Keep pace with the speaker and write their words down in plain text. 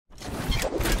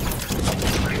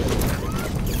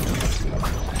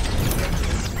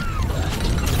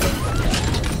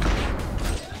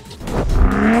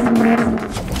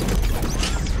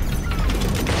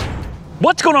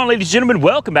What's going on, ladies and gentlemen?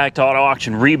 Welcome back to Auto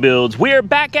Auction Rebuilds. We are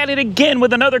back at it again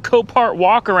with another Copart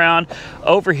walk around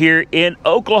over here in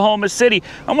Oklahoma City.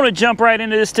 I'm going to jump right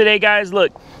into this today, guys.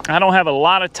 Look, I don't have a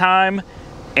lot of time,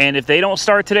 and if they don't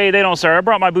start today, they don't start. I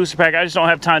brought my booster pack. I just don't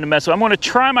have time to mess with it. I'm going to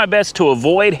try my best to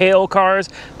avoid hail cars.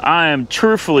 I'm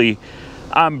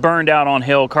burned out on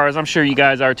hail cars. I'm sure you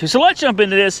guys are too. So let's jump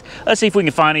into this. Let's see if we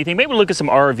can find anything. Maybe look at some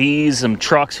RVs, some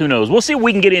trucks, who knows. We'll see what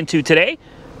we can get into today.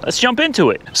 Let's jump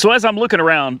into it. So as I'm looking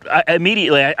around,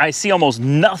 I see almost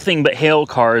nothing but hail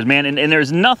cars, man, and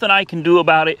there's nothing I can do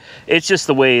about it. It's just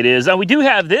the way it is. Now, we do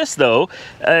have this, though.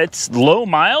 It's low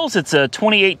miles. It's a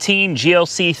 2018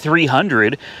 GLC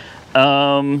 300.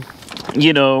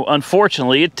 You know,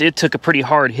 unfortunately, it took a pretty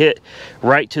hard hit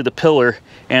right to the pillar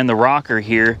and the rocker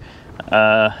here.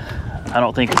 I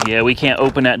don't think, yeah, we can't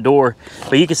open that door,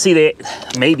 but you can see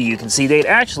maybe you can see they'd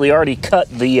actually already cut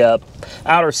the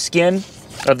outer skin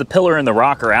of the pillar and the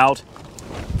rocker out.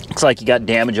 Looks like you got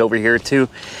damage over here too.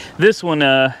 This one,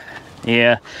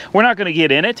 yeah, we're not gonna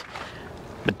get in it,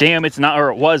 but damn, it's not, or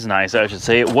it was nice, I should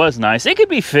say. It was nice. It could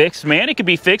be fixed, man. It could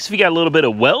be fixed if you got a little bit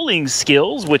of welding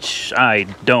skills, which I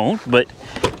don't, but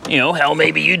you know, hell,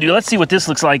 maybe you do. Let's see what this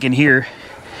looks like in here.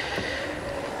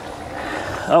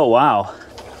 Oh, wow.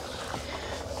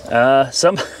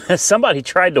 Somebody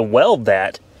tried to weld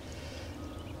that.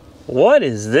 What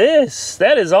is this?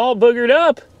 That is all boogered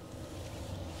up.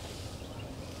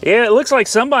 Yeah, it looks like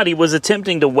somebody was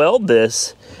attempting to weld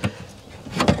this.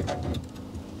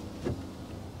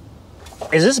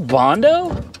 Is this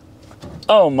Bondo?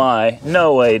 Oh my,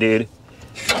 no way, dude.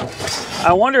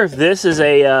 I wonder if this is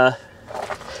a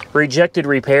rejected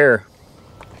repair.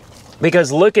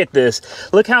 Because look at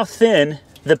this. Look how thin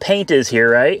the paint is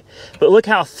here, right? But look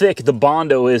how thick the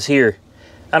Bondo is here.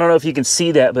 I don't know if you can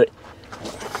see that, but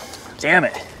damn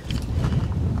it.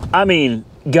 I mean,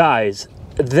 guys,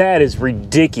 that is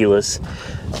ridiculous.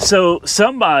 So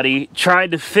somebody tried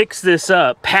to fix this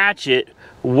up, patch it,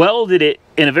 welded it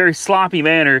in a very sloppy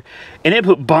manner, and it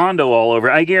put Bondo all over.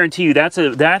 I guarantee you that's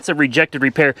a rejected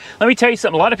repair. Let me tell you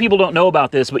something. A lot of people don't know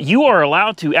about this, but you are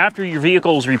allowed to, after your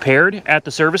vehicle is repaired at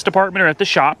the service department or at the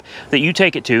shop that you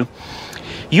take it to,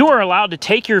 you are allowed to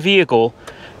take your vehicle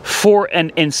for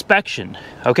an inspection,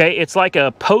 okay? It's like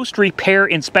a post-repair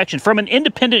inspection from an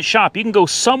independent shop. You can go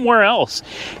somewhere else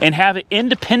and have it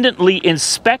independently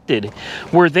inspected,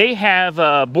 where they have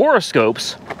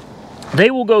boroscopes.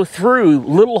 They will go through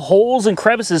little holes and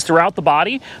crevices throughout the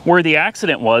body where the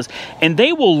accident was, and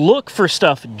they will look for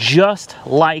stuff just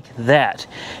like that.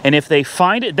 And if they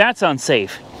find it, that's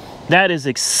unsafe. That is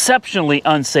exceptionally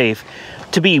unsafe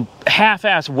to be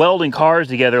half-ass welding cars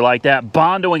together like that,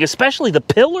 bondoing, especially the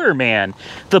pillar, man.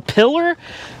 The pillar,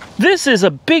 this is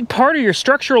a big part of your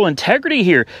structural integrity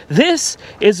here. This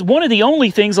is one of the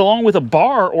only things, along with a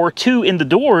bar or two in the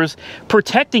doors,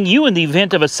 protecting you in the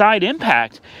event of a side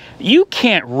impact. You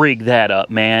can't rig that up,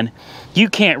 man. You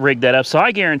can't rig that up. So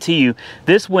I guarantee you,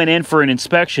 this went in for an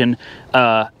inspection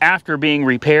after being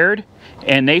repaired,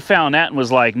 and they found that and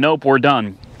was like, nope, we're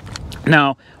done.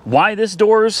 Now, why this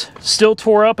door's still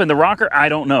tore up in the rocker, I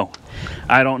don't know.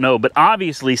 I don't know, but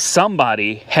obviously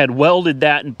somebody had welded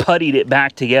that and puttied it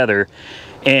back together,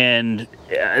 and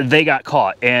they got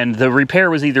caught. And the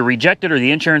repair was either rejected, or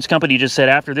the insurance company just said,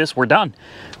 after this, we're done.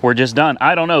 We're just done.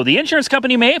 I don't know. The insurance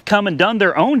company may have come and done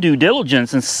their own due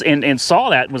diligence and saw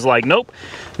that and was like, nope,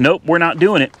 nope, we're not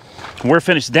doing it. We're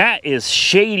finished. That is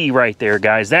shady right there,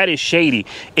 guys. That is shady.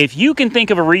 If you can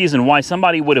think of a reason why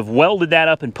somebody would have welded that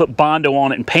up and put Bondo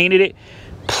on it and painted it,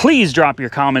 please drop your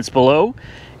comments below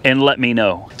and let me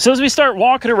know. So as we start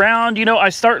walking around, you know, I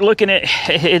start looking at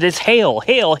it. It's hail,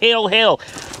 hail, hail, hail.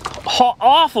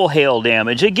 Awful hail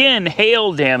damage. Again,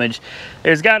 hail damage.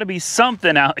 There's got to be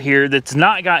something out here that's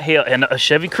not got hail. And a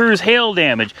Chevy Cruze, hail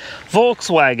damage.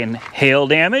 Volkswagen, hail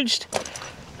damaged.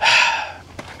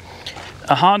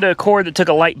 A Honda Accord that took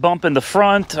a light bump in the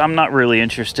front. I'm not really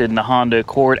interested in the Honda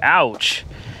Accord. Ouch.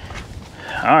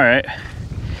 All right.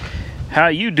 How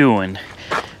you doing?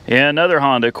 Yeah, another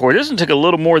Honda Accord. This one took a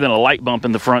little more than a light bump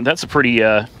in the front. That's a pretty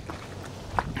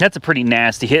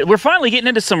nasty hit. We're finally getting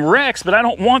into some wrecks, but I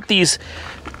don't want these.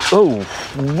 Oh,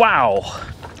 wow.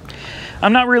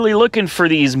 I'm not really looking for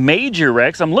these major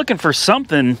wrecks. I'm looking for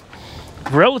something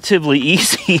relatively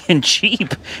easy and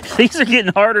cheap. These are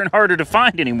getting harder and harder to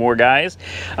find anymore, guys.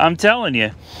 I'm telling you.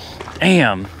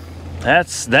 Damn. That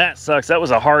sucks. That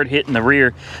was a hard hit in the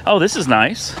rear. Oh, this is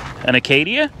nice. An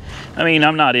Acadia? I mean,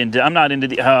 I'm not into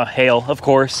the hail, of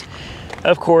course.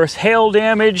 Of course, hail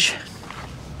damage.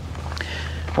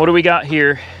 What do we got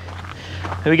here?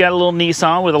 We got a little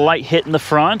Nissan with a light hit in the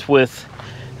front with,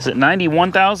 is it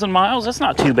 91,000 miles? That's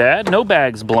not too bad. No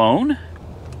bags blown.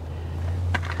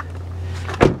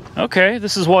 Okay,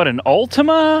 this is what, an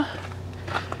Altima?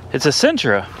 It's a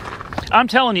Sentra. I'm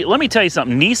telling you, let me tell you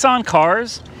something. Nissan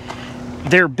cars,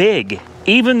 they're big.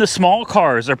 Even the small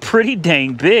cars are pretty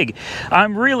dang big.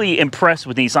 I'm really impressed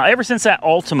with Nissan. Ever since that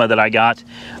Altima that I got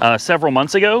several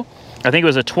months ago, I think it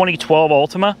was a 2012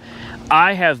 Altima,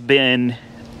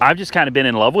 I've just kind of been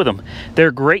in love with them.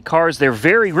 They're great cars. They're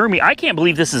very roomy. I can't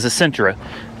believe this is a Sentra.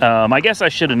 I guess I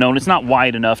should have known. It's not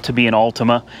wide enough to be an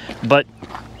Altima, but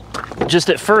just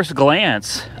at first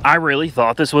glance, I really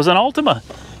thought this was an Altima.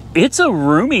 It's a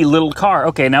roomy little car.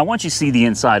 Okay, now once you see the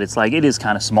inside, it's like, it is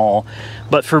kind of small.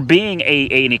 But for being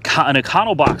an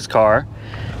Econobox car,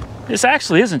 this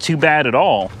actually isn't too bad at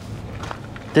all.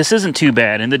 This isn't too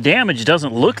bad, and the damage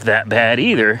doesn't look that bad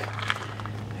either.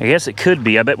 I guess it could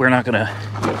be. I bet we're not gonna...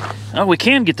 Oh, we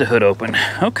can get the hood open.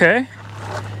 Okay.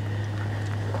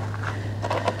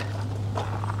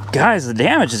 Guys, the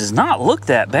damage does not look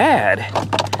that bad.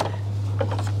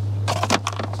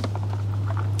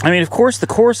 I mean, of course, the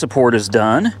core support is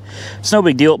done. It's no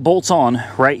big deal. It bolts on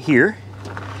right here.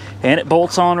 And it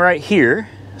bolts on right here.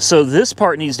 So this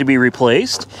part needs to be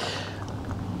replaced.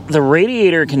 The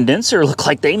radiator condenser look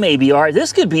like they may be all right.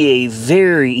 This could be a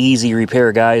very easy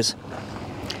repair, guys.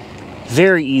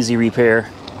 Very easy repair.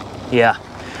 Yeah,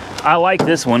 I like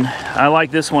this one. I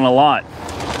like this one a lot.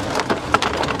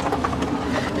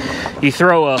 You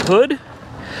throw a hood,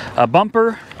 a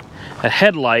bumper, a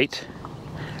headlight,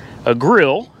 a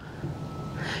grill,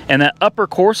 and that upper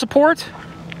core support.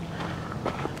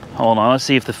 Hold on, let's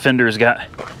see if the fender's got...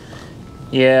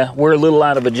 Yeah, we're a little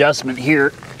out of adjustment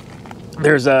here.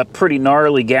 There's a pretty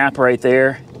gnarly gap right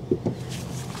there.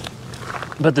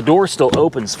 But the door still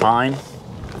opens fine.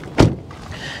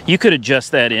 You could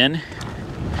adjust that in.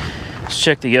 Let's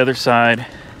check the other side.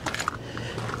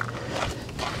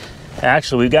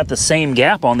 Actually, we've got the same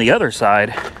gap on the other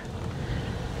side.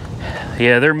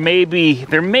 Yeah, there may be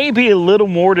a little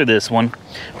more to this one.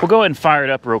 We'll go ahead and fire it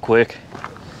up real quick.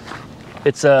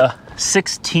 It's a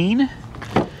 16.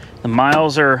 The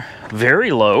miles are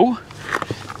very low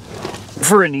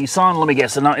for a Nissan. Let me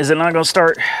guess, is it not going to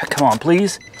start? Come on,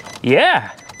 please.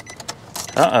 Yeah.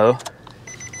 Uh-oh.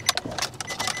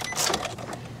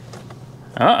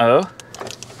 Uh-oh.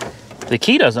 The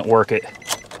key doesn't work it.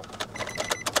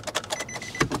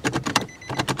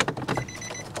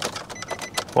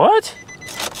 What?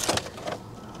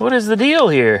 What is the deal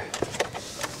here?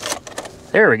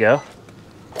 There we go.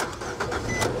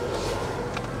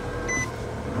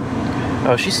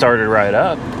 Oh, she started right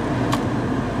up.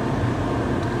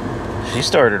 She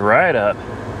started right up.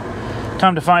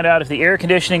 Time to find out if the air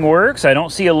conditioning works. I don't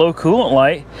see a low coolant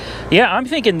light. Yeah, I'm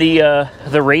thinking the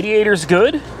radiator's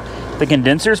good. The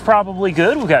condenser's probably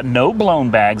good. We've got no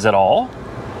blown bags at all.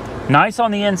 Nice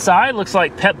on the inside. Looks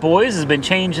like Pep Boys has been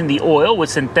changing the oil with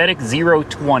synthetic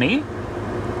 020.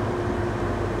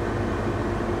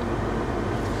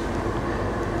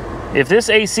 If this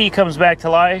AC comes back to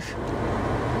life,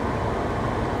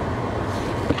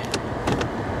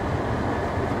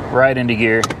 right into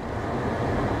gear.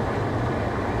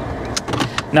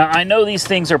 Now, I know these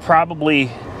things are probably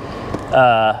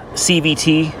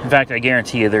CVT. In fact, I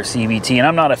guarantee you they're CVT, and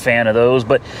I'm not a fan of those,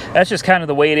 but that's just kind of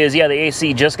the way it is. Yeah, the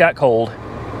AC just got cold.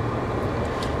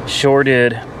 Sure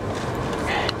did.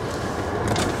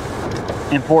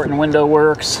 Important window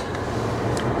works.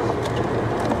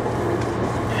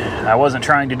 I wasn't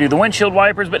trying to do the windshield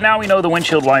wipers, but now we know the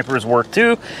windshield wipers work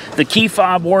too. The key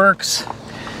fob works.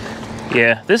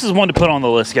 Yeah, this is one to put on the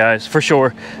list, guys, for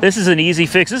sure. This is an easy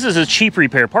fix. This is a cheap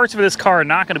repair. Parts for this car are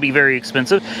not going to be very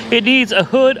expensive. It needs a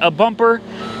hood, a bumper,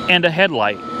 and a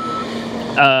headlight.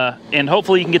 And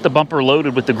hopefully you can get the bumper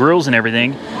loaded with the grills and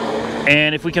everything.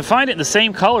 And if we can find it in the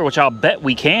same color, which I'll bet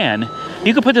we can,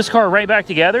 you can put this car right back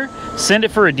together, send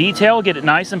it for a detail, get it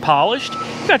nice and polished.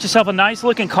 You got yourself a nice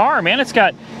looking car, man. It's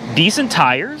got decent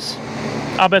tires.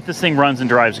 I'll bet this thing runs and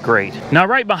drives great. Now,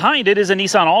 right behind it is a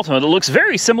Nissan Altima that looks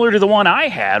very similar to the one I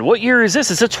had. What year is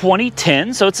this? It's a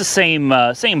 2010, so it's the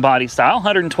same body style,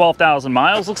 112,000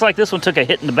 miles. Looks like this one took a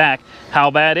hit in the back.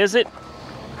 How bad is it?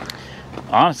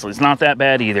 Honestly, it's not that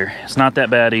bad either. It's not that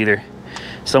bad either.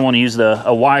 Someone used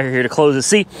a wire here to close it.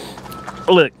 See,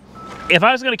 look, if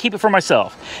I was going to keep it for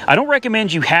myself, I don't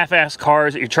recommend you half-ass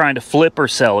cars that you're trying to flip or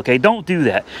sell, okay? Don't do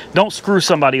that. Don't screw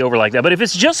somebody over like that. But if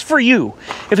it's just for you,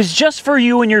 if it's just for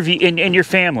you and your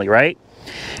family, right?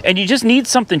 And you just need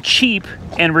something cheap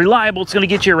and reliable, it's going to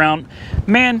get you around,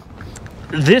 man,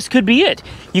 this could be it.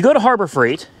 You go to Harbor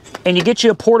Freight and you get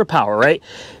you a Porta Power, right?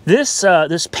 This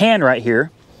pan right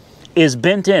here is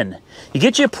bent in. You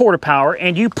get you a Porta Power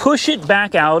and you push it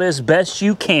back out as best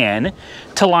you can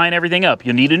to line everything up.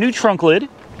 You'll need a new trunk lid.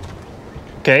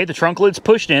 Okay, the trunk lid's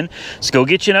pushed in. So go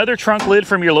get you another trunk lid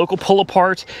from your local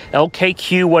pull-apart,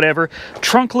 LKQ, whatever.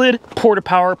 Trunk lid, porta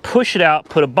power, push it out,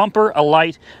 put a bumper, a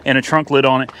light, and a trunk lid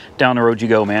on it. Down the road you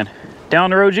go, man.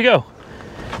 Down the road you go.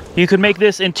 You could make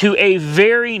this into a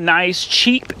very nice,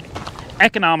 cheap,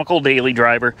 economical daily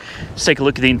driver. Let's take a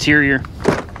look at the interior.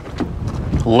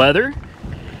 Leather,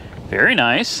 very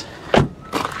nice.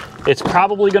 It's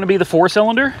probably going to be the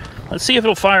 4-cylinder. Let's see if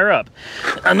it'll fire up.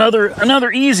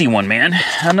 Another easy one, man.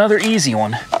 Another easy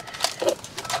one.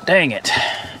 Dang it.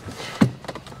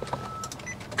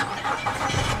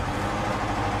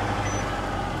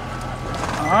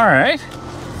 All right.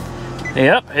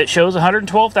 Yep, it shows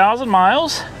 112,000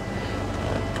 miles.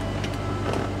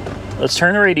 Let's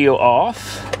turn the radio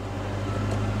off.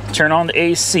 Turn on the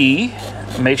AC.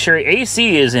 Make sure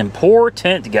AC is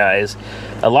important, guys.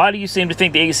 A lot of you seem to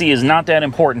think the AC is not that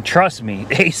important. Trust me,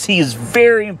 the AC is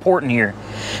very important here.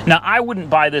 Now, I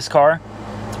wouldn't buy this car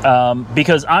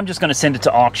because I'm just going to send it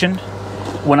to auction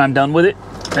when I'm done with it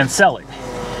and sell it.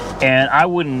 And I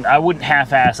wouldn't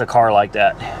half-ass a car like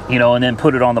that, you know, and then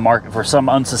put it on the market for some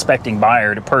unsuspecting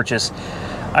buyer to purchase.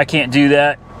 I can't do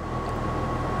that.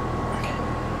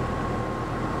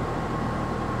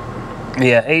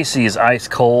 Yeah, AC is ice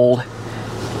cold.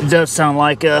 It does sound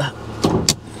like a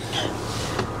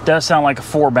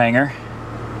 4-banger.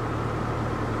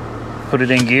 Put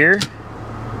it in gear.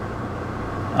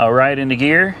 All right, into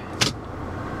gear.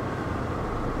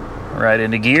 Right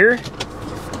into gear.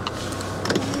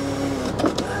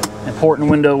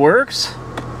 Important window works.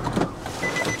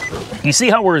 You see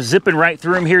how we're zipping right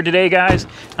through them here today, guys?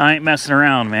 I ain't messing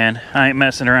around, man. I ain't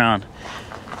messing around.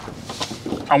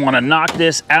 I want to knock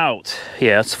this out.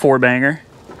 Yeah, it's a 4-banger.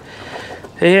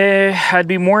 Yeah, I'd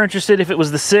be more interested if it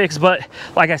was the 6, but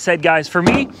like I said, guys, for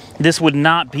me, this would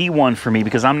not be one for me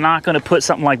because I'm not going to put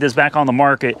something like this back on the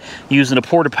market using a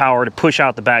porta power to push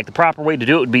out the back. The proper way to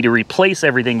do it would be to replace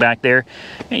everything back there.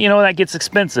 And, you know, that gets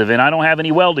expensive, and I don't have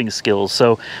any welding skills.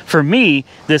 So for me,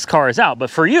 this car is out.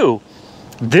 But for you,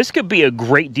 this could be a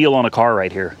great deal on a car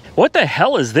right here. What the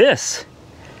hell is this?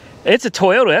 It's a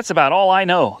Toyota. That's about all I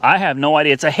know. I have no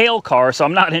idea. It's a Hail car, so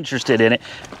I'm not interested in it.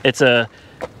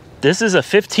 This is a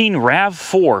 15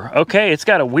 RAV4. Okay, it's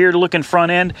got a weird looking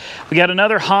front end. We got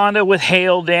another Honda with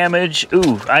hail damage.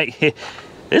 Ooh,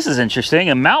 this is interesting.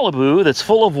 A Malibu that's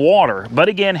full of water, but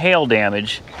again, hail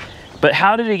damage. But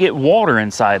how did it get water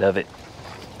inside of it?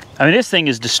 I mean, this thing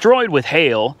is destroyed with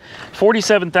hail.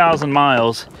 47,000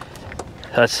 miles.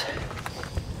 That's,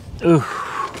 ooh,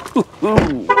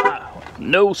 wow.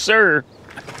 No, sir.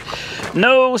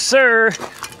 No, sir.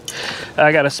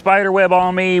 I got a spider web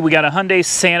on me. We got a Hyundai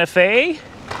Santa Fe.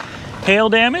 Hail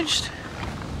damaged?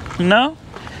 No?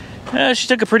 She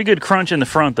took a pretty good crunch in the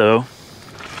front, though.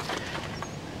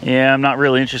 Yeah, I'm not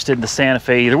really interested in the Santa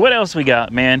Fe either. What else we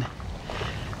got, man?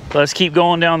 Let's keep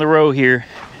going down the road here.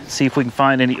 See if we can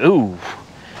find any. Ooh.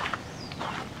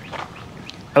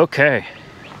 Okay.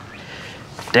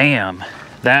 Damn.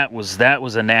 That was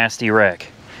a nasty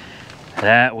wreck.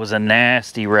 That was a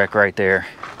nasty wreck right there.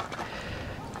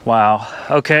 Wow.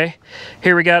 Okay,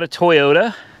 here we got a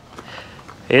Toyota.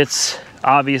 It's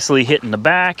obviously hitting the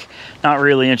back. Not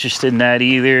really interested in that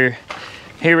either.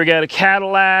 Here we got a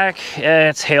Cadillac.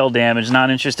 It's hail damage. Not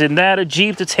interested in that. A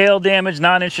Jeep that's hail damage.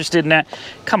 Not interested in that.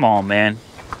 Come on, man.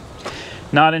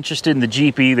 Not interested in the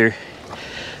Jeep either.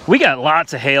 We got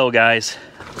lots of hail, guys.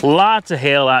 Lots of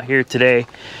hail out here today.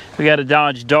 We got a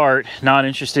Dodge Dart. Not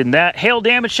interested in that. Hail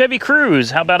damage Chevy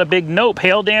Cruze. How about a big nope?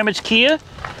 Hail damage Kia.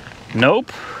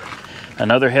 Nope.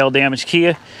 Another hail damage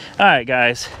Kia. All right,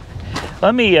 guys.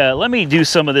 Let me do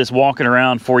some of this walking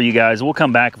around for you guys. We'll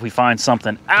come back if we find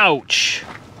something. Ouch.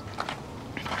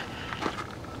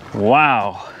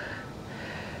 Wow.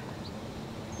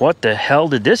 What the hell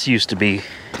did this used to be?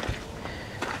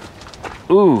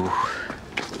 Ooh.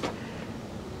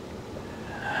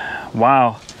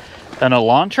 Wow. An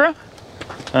Elantra?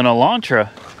 An Elantra.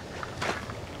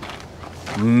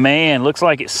 Man, looks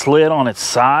like it slid on its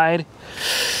side.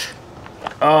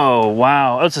 Oh,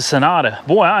 wow. It's a Sonata.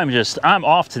 Boy, I'm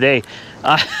off today.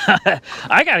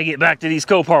 I got to get back to these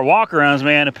Copart walkarounds,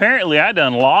 man. Apparently, I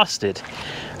done lost it.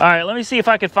 All right, let me see if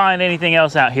I can find anything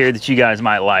else out here that you guys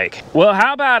might like. Well,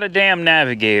 how about a damn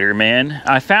Navigator, man?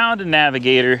 I found a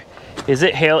Navigator. Is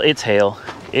it hail? It's hail.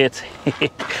 It's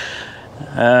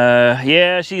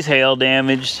yeah, she's hail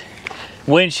damaged.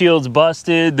 Windshield's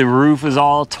busted. The roof is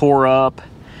all tore up.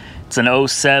 It's an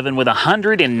 07 with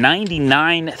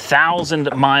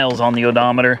 199,000 miles on the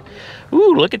odometer.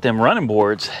 Ooh, look at them running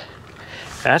boards.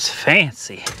 That's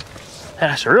fancy.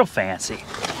 That's real fancy.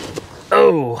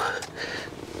 Oh,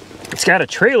 it's got a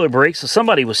trailer brake, so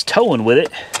somebody was towing with it.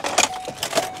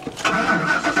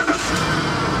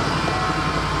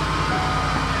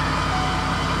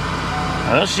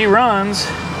 Well, she runs.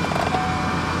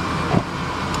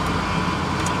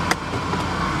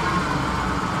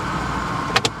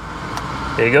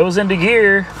 It goes into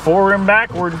gear, forward and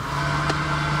backward.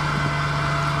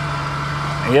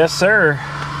 Yes, sir.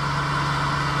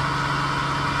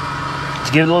 Let's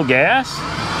give it a little gas.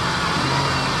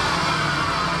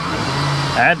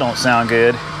 That don't sound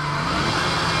good.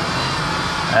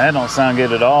 That don't sound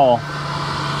good at all.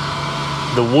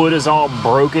 The wood is all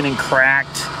broken and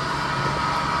cracked.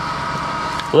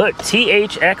 Look,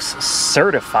 THX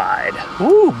certified.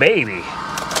 Woo, baby.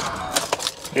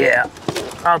 Yeah,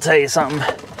 I'll tell you something.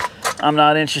 I'm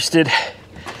not interested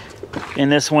in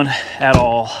this one at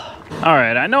all. All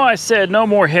right, I know I said no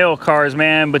more hail cars,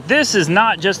 man, but this is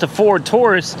not just a Ford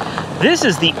Taurus. This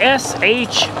is the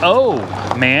SHO,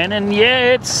 man, and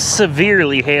yeah, it's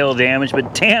severely hail damaged,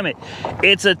 but damn it,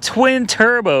 it's a twin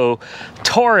turbo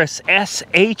Taurus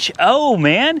SHO,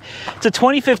 man. It's a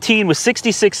 2015 with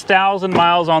 66,000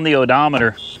 miles on the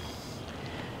odometer.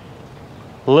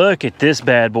 Look at this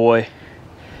bad boy.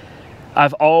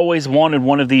 I've always wanted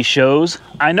one of these shows.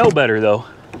 I know better, though.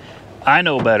 I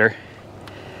know better.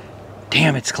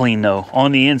 Damn, it's clean though.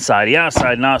 On the inside, the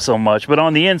outside not so much, but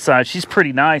on the inside, she's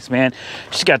pretty nice, man.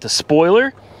 She's got the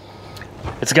spoiler.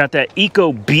 It's got that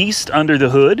Eco Beast under the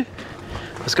hood.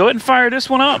 Let's go ahead and fire this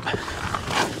one up.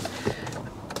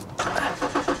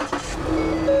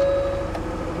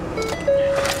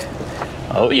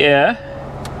 Oh yeah.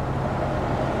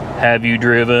 Have you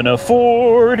driven a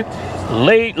Ford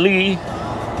lately?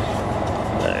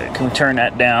 Can we turn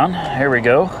that down? Here we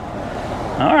go.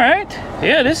 All right.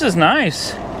 Yeah, this is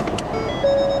nice.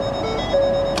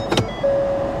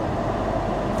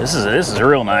 This is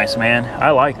real nice, man.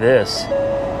 I like this.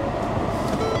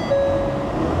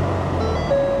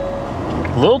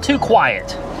 A little too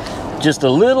quiet. Just a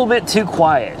little bit too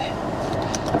quiet.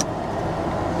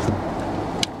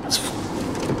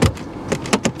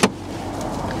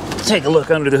 Let's take a look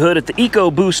under the hood at the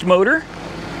EcoBoost motor.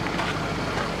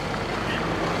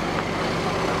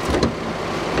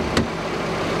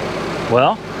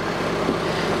 Well,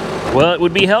 it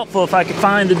would be helpful if I could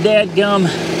find the dadgum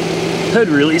hood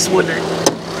release, wouldn't it?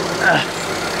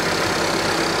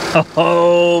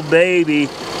 Oh, baby.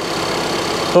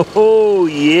 Oh,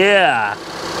 yeah.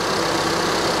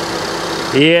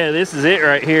 Yeah, this is it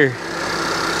right here.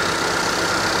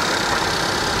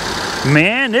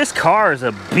 Man, this car is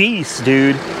a beast,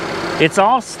 dude. It's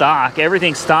all stock.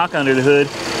 Everything's stock under the hood.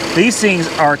 These things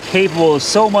are capable of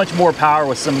so much more power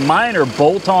with some minor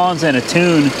bolt-ons and a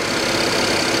tune.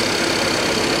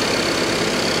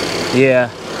 Yeah.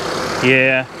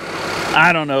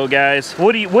 I don't know, guys.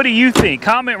 What do you think?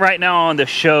 Comment right now on the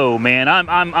show, man.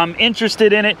 I'm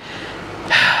interested in it.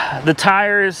 The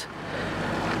tires,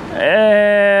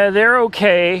 they're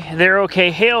okay. They're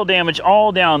okay. Hail damage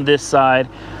all down this side,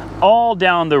 all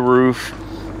down the roof,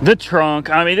 the trunk.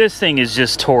 I mean, this thing is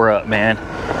just tore up, man.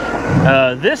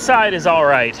 This side is all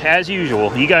right, as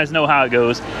usual. You guys know how it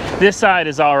goes. This side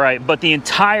is all right, but the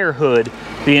entire hood,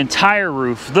 the entire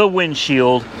roof, the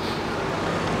windshield,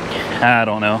 I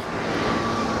don't know.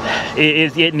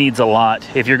 It needs a lot.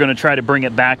 If you're going to try to bring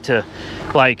it back to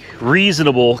like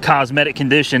reasonable cosmetic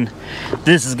condition,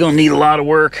 this is going to need a lot of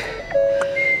work.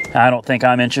 I don't think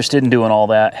I'm interested in doing all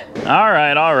that. All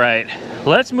right.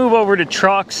 Let's move over to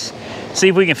trucks, see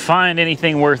if we can find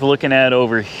anything worth looking at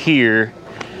over here.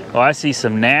 Oh, I see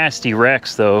some nasty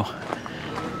wrecks though.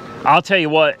 I'll tell you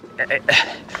what,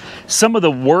 some of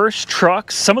the worst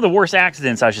trucks, some of the worst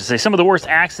accidents, I should say, some of the worst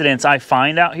accidents I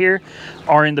find out here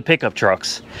are in the pickup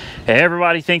trucks.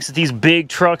 Everybody thinks that these big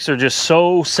trucks are just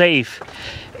so safe.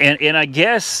 And I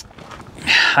guess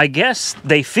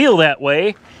they feel that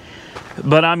way.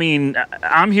 But I mean,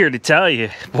 I'm here to tell you,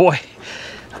 boy,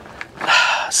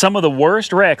 some of the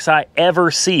worst wrecks I ever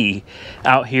see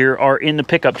out here are in the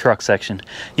pickup truck section.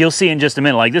 You'll see in just a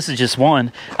minute. Like, this is just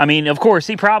one. I mean, of course,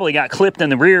 he probably got clipped in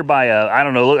the rear by a, I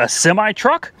don't know, a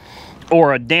semi-truck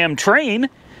or a damn train.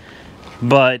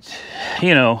 But,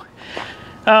 you know,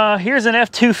 here's an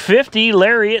F-250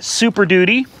 Lariat Super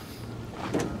Duty.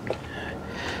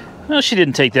 Well, she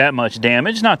didn't take that much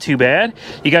damage. Not too bad.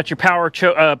 You got your power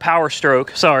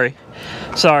stroke. Sorry.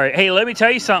 Hey, let me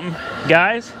tell you something,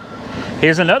 guys.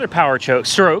 Here's another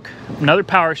stroke. Another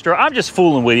power stroke. I'm just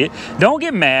fooling with you. Don't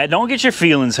get mad. Don't get your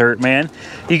feelings hurt, man.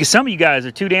 Some of you guys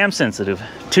are too damn sensitive.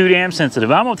 Too damn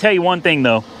sensitive. I'm going to tell you one thing,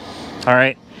 though. All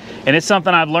right? And it's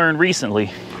something I've learned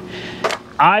recently.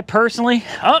 I personally...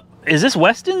 Oh, is this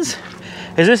Weston's?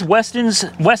 Is this Weston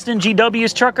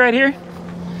GW's truck right here?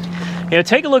 You know,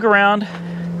 take a look around.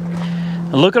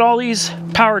 Look at all these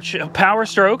power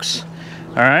strokes.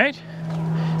 All right?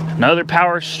 Another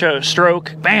power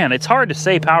stroke. Man, it's hard to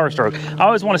say power stroke. I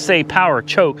always want to say power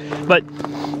choke, but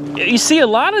you see a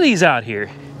lot of these out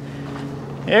here.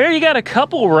 There you got a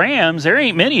couple Rams. There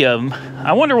ain't many of them.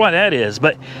 I wonder why that is.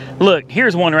 But look,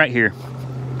 here's one right here.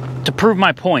 To prove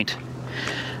my point,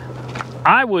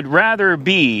 I would rather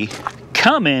be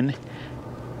coming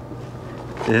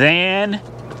than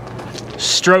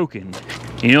stroking.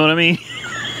 You know what I mean?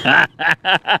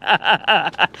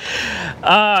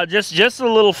 Just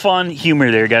a little fun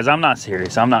humor there, guys. I'm not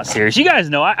serious. I'm not serious. You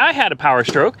guys know I had a power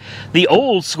stroke, the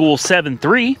old school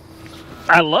 7.3.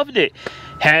 I loved it.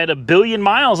 Had 1 billion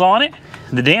miles on it.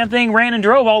 The damn thing ran and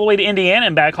drove all the way to Indiana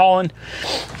and back, hauling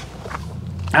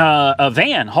a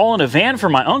van for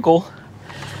my uncle.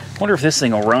 Wonder if this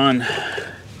thing will run.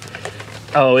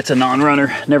 Oh, it's a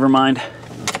non-runner. Never mind.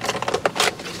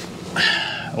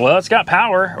 Well, it's got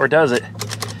power, or does it?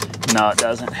 No, it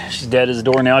doesn't. She's dead as a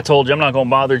door now. I told you I'm not going to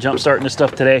bother jump starting this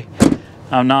stuff today.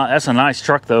 I'm not. That's a nice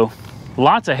truck, though.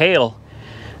 Lots of hail.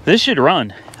 This should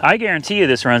run. I guarantee you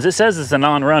this runs. It says it's a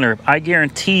non-runner. I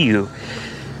guarantee you,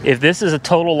 if this is a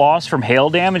total loss from hail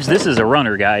damage, this is a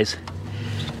runner, guys.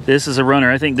 This is a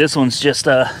runner. I think this one's just,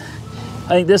 I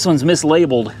think this one's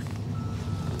mislabeled.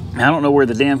 I don't know where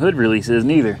the damn hood release is,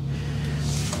 neither.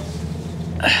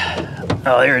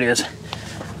 Oh, there it is.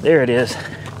 There it is.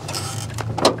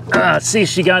 Let's see if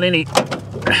she got any.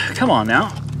 Come on now.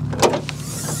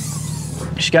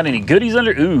 She got any goodies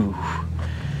under? Ooh.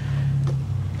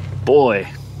 Boy.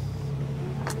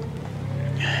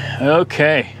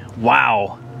 Okay.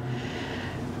 Wow.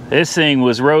 This thing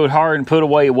was rode hard and put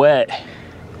away wet.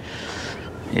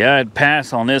 Yeah, I'd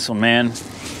pass on this one, man.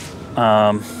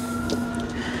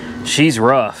 She's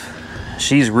rough.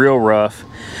 She's real rough.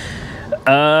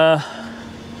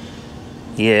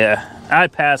 Yeah,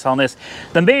 I'd pass on this.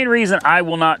 The main reason I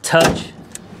will not touch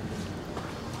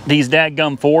these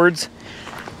dadgum Fords,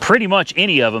 pretty much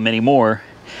any of them anymore,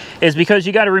 is because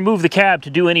you got to remove the cab to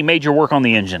do any major work on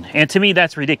the engine. And to me,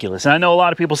 that's ridiculous. And I know a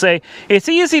lot of people say, it's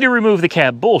easy to remove the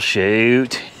cab.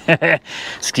 Bullshit.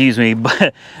 Excuse me,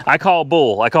 but I call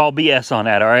bull. I call BS on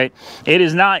that, all right? It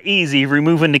is not easy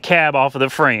removing the cab off of the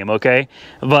frame, okay?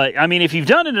 But, I mean, if you've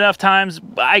done it enough times,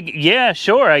 yeah,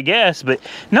 sure, I guess. But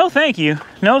no, thank you.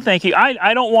 No, thank you.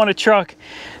 I don't want a truck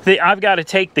that I've got to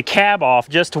take the cab off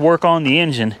just to work on the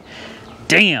engine.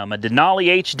 Damn, a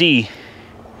Denali HD.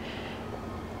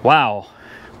 Wow.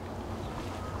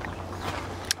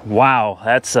 Wow,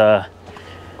 that's, yeah,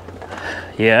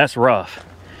 that's rough.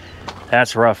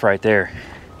 That's rough right there.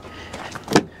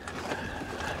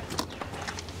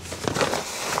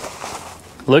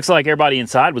 Looks like everybody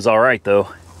inside was all right, though.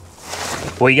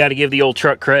 Well, you got to give the old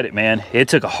truck credit, man. It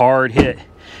took a hard hit.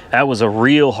 That was a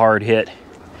real hard hit.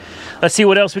 Let's see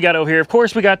what else we got over here. Of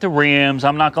course, we got the Rams.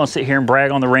 I'm not going to sit here and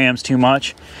brag on the Rams too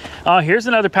much. Here's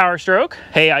another power stroke.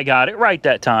 Hey, I got it right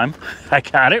that time. I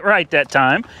got it right that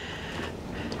time.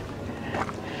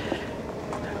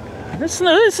 This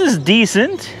is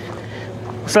decent.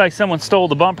 Looks like someone stole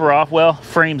the bumper off. Well,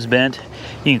 frame's bent.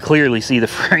 You can clearly see the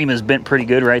frame is bent pretty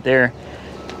good right there.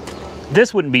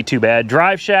 This wouldn't be too bad.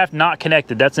 Drive shaft not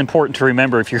connected. That's important to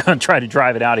remember if you're going to try to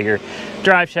drive it out of here.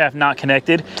 Drive shaft not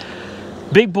connected.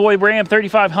 Big boy Ram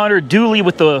 3500 dually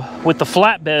with the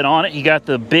flatbed on it. You got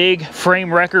the big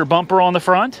frame wrecker bumper on the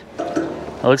front.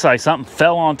 It looks like something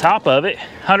fell on top of it.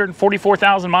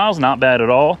 144,000 miles, not bad at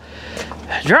all.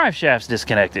 Drive shaft's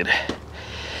disconnected.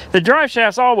 The drive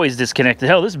shaft's always disconnected.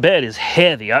 Hell, this bed is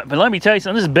heavy. But let me tell you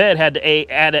something, this bed had to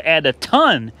add a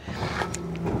ton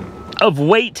of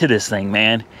weight to this thing,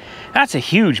 man. That's a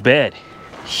huge bed.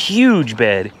 Huge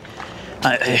bed.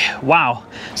 Wow.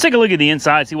 Let's take a look at the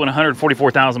inside, see what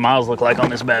 144,000 miles look like on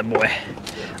this bad boy.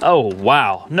 Oh,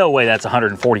 wow. No way that's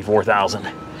 144,000.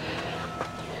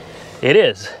 It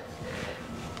is.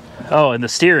 Oh, and the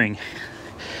steering.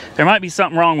 There might be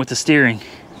something wrong with the steering.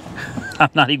 I'm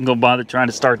not even going to bother trying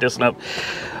to start this one up.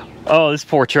 Oh, this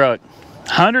poor truck.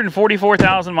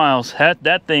 144,000 miles.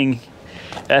 That thing,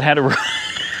 that had a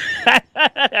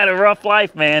had a rough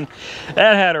life, man.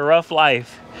 That had a rough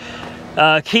life.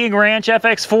 King Ranch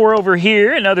FX4 over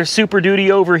here. Another Super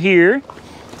Duty over here.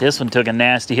 This one took a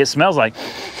nasty hit. Smells like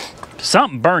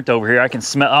something burnt over here. I can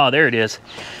smell. Oh, there it is.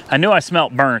 I knew I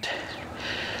smelled burnt.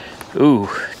 Ooh.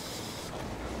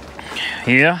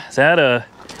 Yeah, is that a...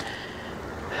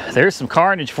 There's some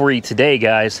carnage for you today,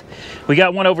 guys. We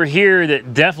got one over here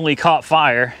that definitely caught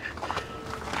fire.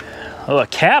 Oh, a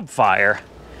cab fire.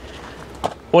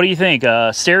 What do you think?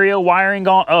 Stereo wiring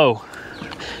gone? Oh,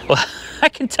 well, I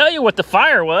can tell you what the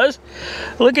fire was.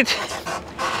 Look at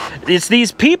It's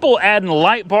these people adding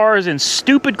light bars and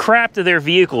stupid crap to their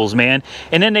vehicles, man.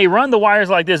 And then they run the wires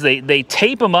like this. They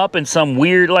tape them up in some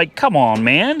weird, like, come on,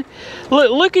 man.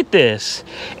 Look at this.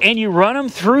 And you run them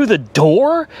through the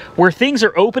door where things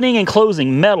are opening and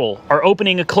closing, metal are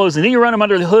opening and closing. Then you run them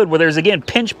under the hood where there's, again,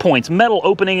 pinch points, metal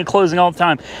opening and closing all the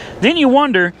time. Then you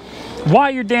wonder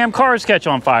why your damn cars catch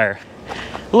on fire.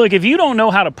 Look, if you don't know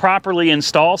how to properly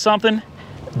install something,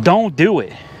 don't do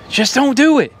it. Just don't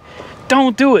do it.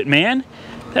 Don't do it, man.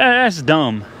 That's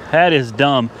dumb. That is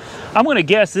dumb. I'm gonna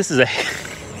guess this is a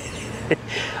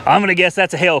I'm gonna guess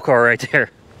that's a hail car right there.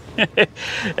 An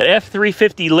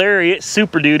F350 Lariat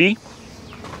Super Duty.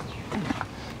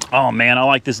 Oh man, I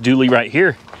like this dually right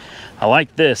here. I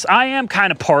like this. I am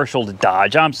kind of partial to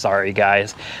Dodge. I'm sorry,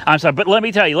 guys. I'm sorry, but let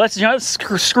me tell you, let's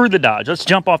screw the Dodge. Let's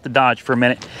jump off the Dodge for a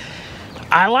minute.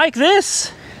 I like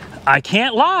this. I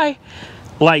can't lie.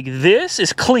 Like, this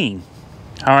is clean.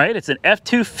 All right, it's an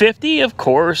F250, of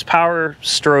course, power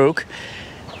stroke.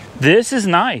 This is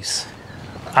nice.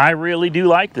 I really do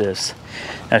like this.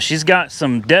 Now, she's got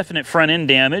some definite front end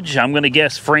damage. I'm gonna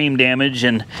guess frame damage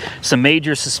and some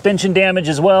major suspension damage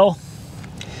as well.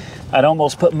 I'd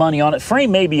almost put money on it.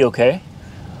 Frame may be okay.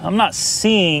 I'm not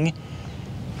seeing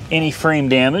any frame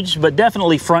damage, but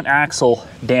definitely front axle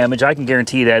damage. I can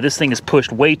guarantee that. This thing is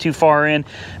pushed way too far in,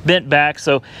 bent back.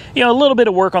 So, you know, a little bit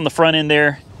of work on the front end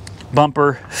there.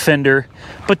 Bumper, fender,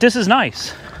 but this is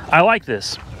nice. I like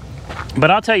this.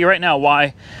 But I'll tell you right now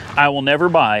why I will never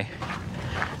buy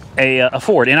a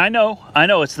Ford. And I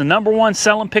know it's the #1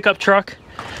 selling pickup truck.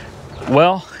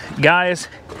 Well, guys,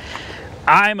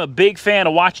 I'm a big fan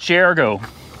of Watch JR Go.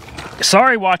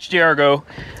 Sorry, Watch JR Go.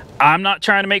 I'm not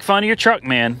trying to make fun of your truck,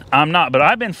 man. I'm not, but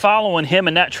I've been following him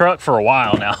in that truck for a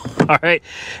while now, all right?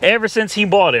 Ever since he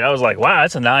bought it, I was like, wow,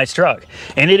 that's a nice truck.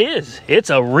 And it is.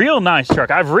 It's a real nice truck.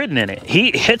 I've ridden in it.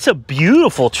 It's a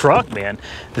beautiful truck, man.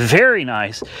 Very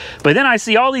nice. But then I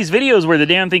see all these videos where the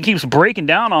damn thing keeps breaking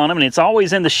down on him, and it's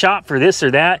always in the shop for this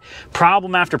or that,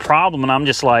 problem after problem, and I'm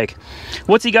just like,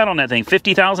 what's he got on that thing,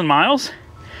 50,000 miles?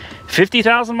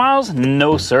 50,000 miles?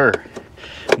 No, sir.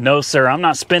 No, sir, I'm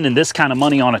not spending this kind of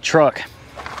money on a truck.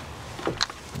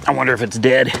 I wonder if it's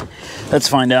dead. Let's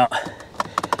find out.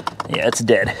 Yeah, it's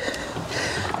dead.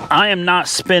 I am not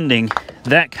spending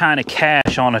that kind of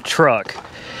cash on a truck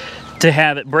to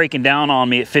have it breaking down on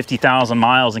me at 50,000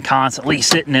 miles and constantly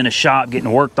sitting in a shop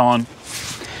getting worked on,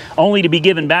 only to be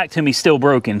given back to me still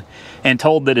broken and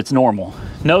told that it's normal.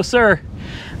 No, sir.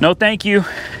 No, thank you.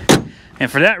 And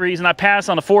for that reason, I passed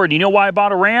on a Ford. You know why I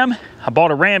bought a Ram? I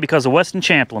bought a Ram because of Weston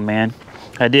Champlin, man.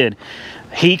 I did.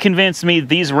 He convinced me that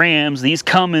these Rams, these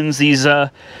Cummins, these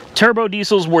turbo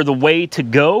diesels were the way to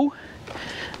go.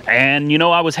 And, you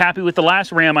know, I was happy with the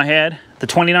last Ram I had, the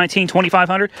 2019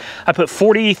 2500. I put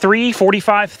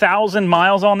 45,000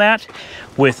 miles on that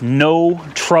with no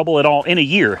trouble at all in a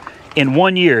year. In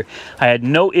 1 year, I had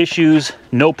no issues,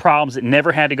 no problems. It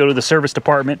never had to go to the service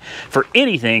department for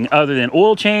anything other than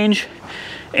oil change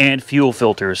and fuel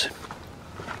filters.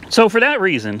 So for that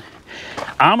reason,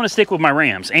 I'm gonna stick with my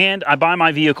Rams, and I buy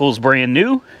my vehicles brand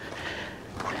new.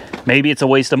 Maybe it's a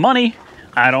waste of money,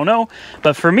 I don't know.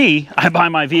 But for me, I buy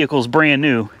my vehicles brand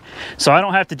new, so I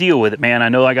don't have to deal with it, man. I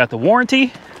know I got the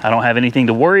warranty. I don't have anything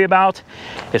to worry about.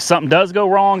 If something does go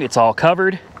wrong, it's all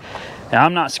covered. And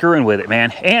I'm not screwing with it,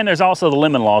 man. And there's also the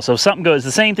limit law. So if something goes,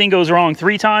 the same thing goes wrong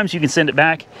 3 times, you can send it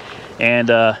back and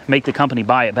make the company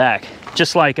buy it back.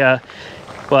 Just like,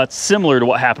 well, it's similar to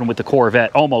what happened with the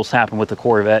Corvette, almost happened with the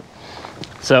Corvette.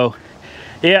 So,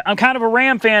 yeah, I'm kind of a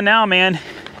Ram fan now, man.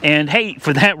 And hey,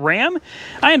 for that Ram,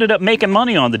 I ended up making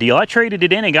money on the deal. I traded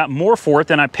it in and got more for it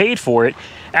than I paid for it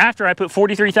after I put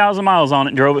 43,000 miles on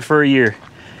it and drove it for a year.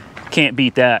 Can't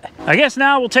beat that. I guess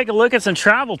now we'll take a look at some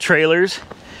travel trailers.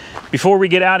 Before we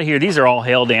get out of here, these are all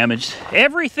hail damaged.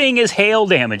 Everything is hail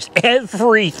damaged.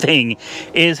 Everything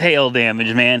is hail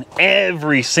damaged, man.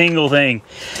 Every single thing.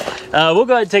 We'll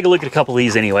go ahead and take a look at a couple of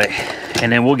these anyway,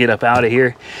 and then we'll get up out of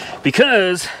here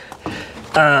because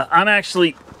I'm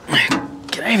actually,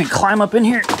 can I even climb up in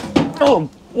here? Oh,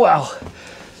 wow.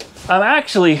 I'm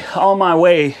actually on my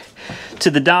way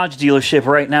to the Dodge dealership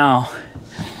right now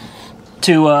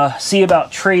to see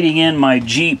about trading in my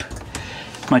Jeep,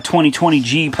 my 2020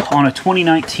 Jeep, on a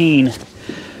 2019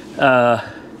 Hellcat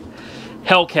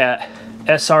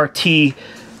SRT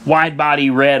wide body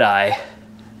red eye.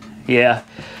 Yeah,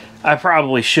 I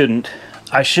probably shouldn't.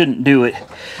 I shouldn't do it,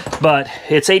 but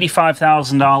it's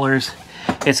 $85,000.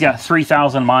 It's got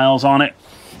 3,000 miles on it,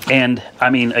 and I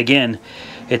mean, again,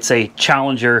 it's a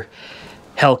Challenger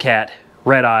Hellcat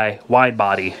red eye wide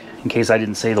body, in case I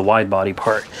didn't say the wide body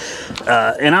part.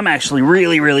 And I'm actually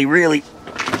really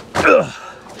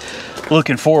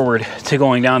looking forward to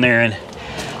going down there and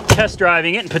test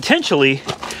driving it and potentially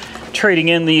trading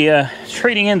in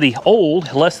the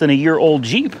old, less than a year old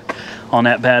Jeep on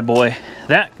that bad boy.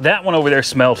 That one over there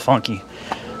smelled funky.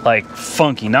 Like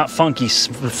funky, not funky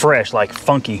fresh, like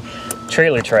funky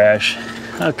trailer trash.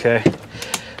 Okay,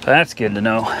 that's good to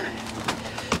know.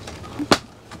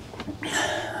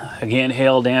 Again,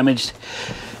 hail damaged.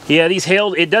 Yeah, these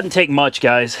hail, it doesn't take much,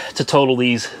 guys, to total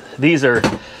these. These are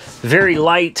very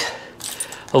light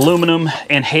aluminum,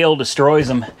 and hail destroys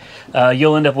them.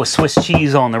 You'll end up with Swiss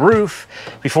cheese on the roof.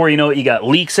 Before you know it, you got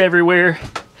leaks everywhere.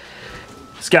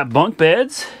 It's got bunk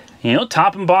beds. You know,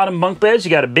 top and bottom bunk beds.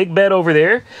 You got a big bed over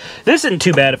there. This isn't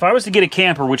too bad. If I was to get a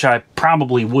camper, which I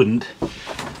probably wouldn't.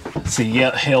 Let's see,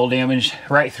 yeah, hail damage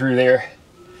right through there.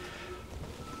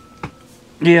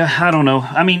 Yeah, I don't know.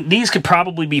 I mean, these could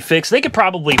probably be fixed. They could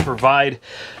probably provide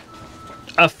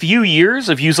a few years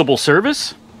of usable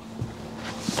service.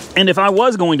 And if I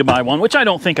was going to buy one, which I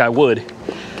don't think I would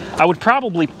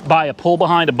probably buy a pull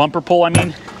behind, a bumper pull, I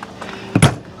mean.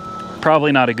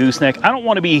 Probably not a gooseneck. I don't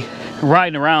want to be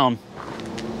riding around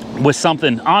with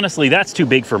something, honestly, that's too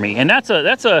big for me. And that's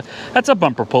a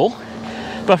bumper pull.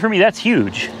 But for me, that's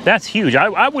huge. That's huge.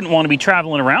 I wouldn't want to be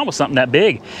traveling around with something that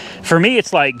big. For me,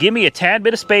 it's like, give me a tad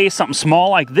bit of space, something small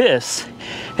like this.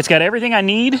 It's got everything I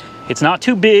need. It's not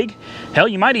too big. Hell,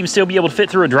 you might even still be able to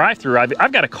fit through a drive-through.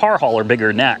 I've got a car hauler bigger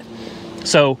than that.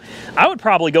 So I would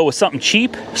probably go with something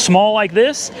cheap, small like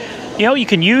this. You know, you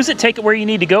can use it, take it where you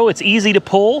need to go. It's easy to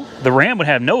pull. The Ram would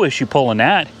have no issue pulling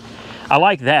that. I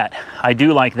like that. I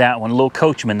do like that one. A little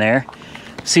Coachman there.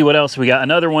 See what else we got.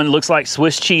 Another one looks like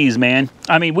Swiss cheese, man.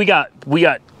 I mean, we got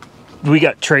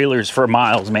trailers for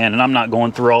miles, man, and I'm not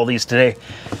going through all these today.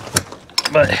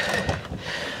 But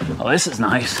oh, this is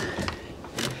nice.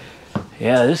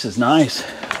 Yeah, this is nice.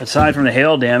 Aside from the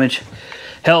hail damage.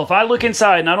 Hell, if I look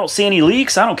inside and I don't see any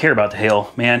leaks, I don't care about the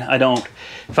hail, man. I don't.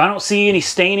 If I don't see any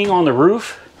staining on the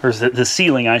roof, or the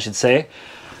ceiling, I should say,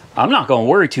 I'm not going to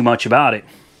worry too much about it.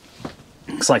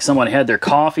 Looks like someone had their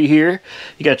coffee here.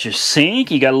 You got your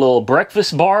sink. You got a little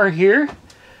breakfast bar here.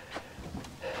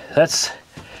 That's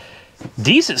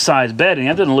decent sized bedding.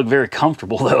 That doesn't look very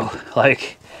comfortable though.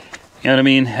 Like, you know what I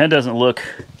mean? That doesn't look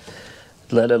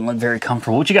very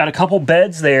comfortable. But you got a couple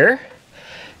beds there.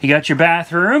 You got your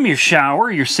bathroom, your shower,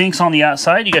 your sinks on the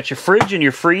outside. You got your fridge and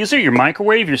your freezer, your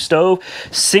microwave, your stove,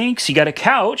 sinks. You got a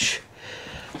couch.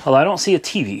 Well, I don't see a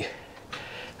TV.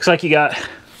 Looks like you got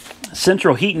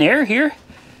central heat and air here.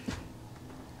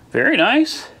 Very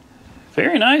nice.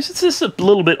 Very nice. It's just a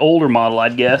little bit older model,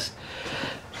 I'd guess.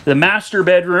 The master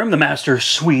bedroom, the master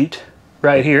suite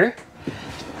right here.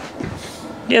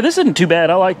 Yeah, this isn't too bad.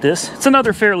 I like this. It's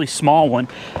another fairly small one.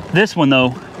 This one,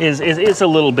 though, is a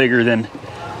little bigger than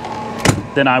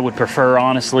I would prefer,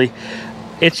 honestly.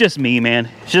 It's just me, man.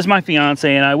 It's just my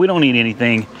fiance and I. We don't need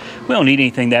anything. We don't need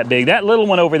anything that big. That little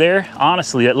one over there,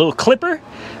 honestly, that little clipper,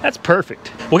 that's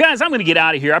perfect. Well, guys, I'm going to get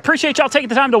out of here. I appreciate y'all taking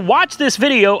the time to watch this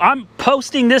video. I'm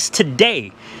posting this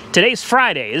today. Today's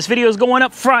Friday. This video is going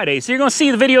up Friday, so you're going to see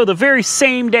the video the very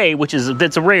same day,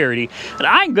 that's a rarity. But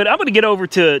I'm going to get over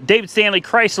to David Stanley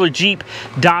Chrysler, Jeep,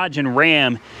 Dodge, and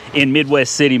Ram in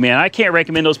Midwest City, man. I can't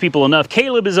recommend those people enough.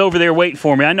 Caleb is over there waiting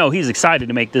for me. I know he's excited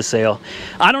to make this sale.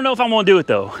 I don't know if I'm going to do it,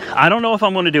 though. I don't know if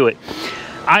I'm going to do it.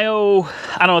 I owe,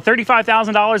 I don't know,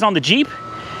 $35,000 on the Jeep.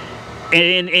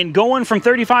 And going from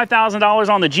 $35,000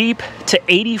 on the Jeep to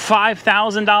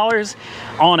 $85,000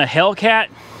 on a Hellcat,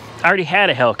 I already had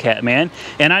a Hellcat, man.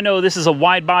 And I know this is a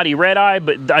wide body red eye,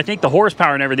 but I think the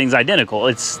horsepower and everything's identical.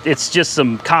 It's just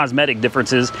some cosmetic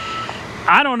differences.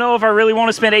 I don't know if I really want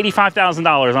to spend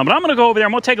 $85,000 on, but I'm going to go over there.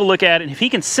 I'm going to take a look at it. And if he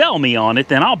can sell me on it,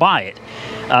 then I'll buy it.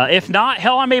 If not,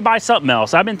 hell, I may buy something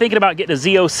else. I've been thinking about getting a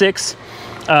Z06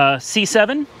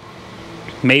 C7.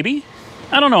 Maybe.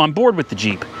 I don't know. I'm bored with the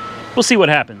Jeep. We'll see what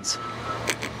happens.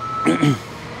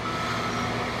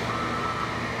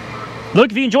 Look,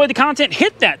 if you enjoyed the content,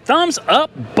 hit that thumbs up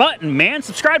button, man.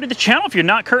 Subscribe to the channel if you're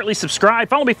not currently subscribed.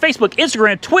 Follow me Facebook,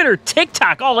 Instagram, Twitter,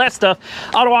 TikTok, all that stuff.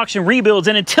 Auto auction rebuilds.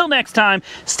 And until next time,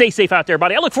 stay safe out there,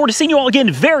 everybody. I look forward to seeing you all again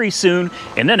very soon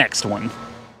in the next one.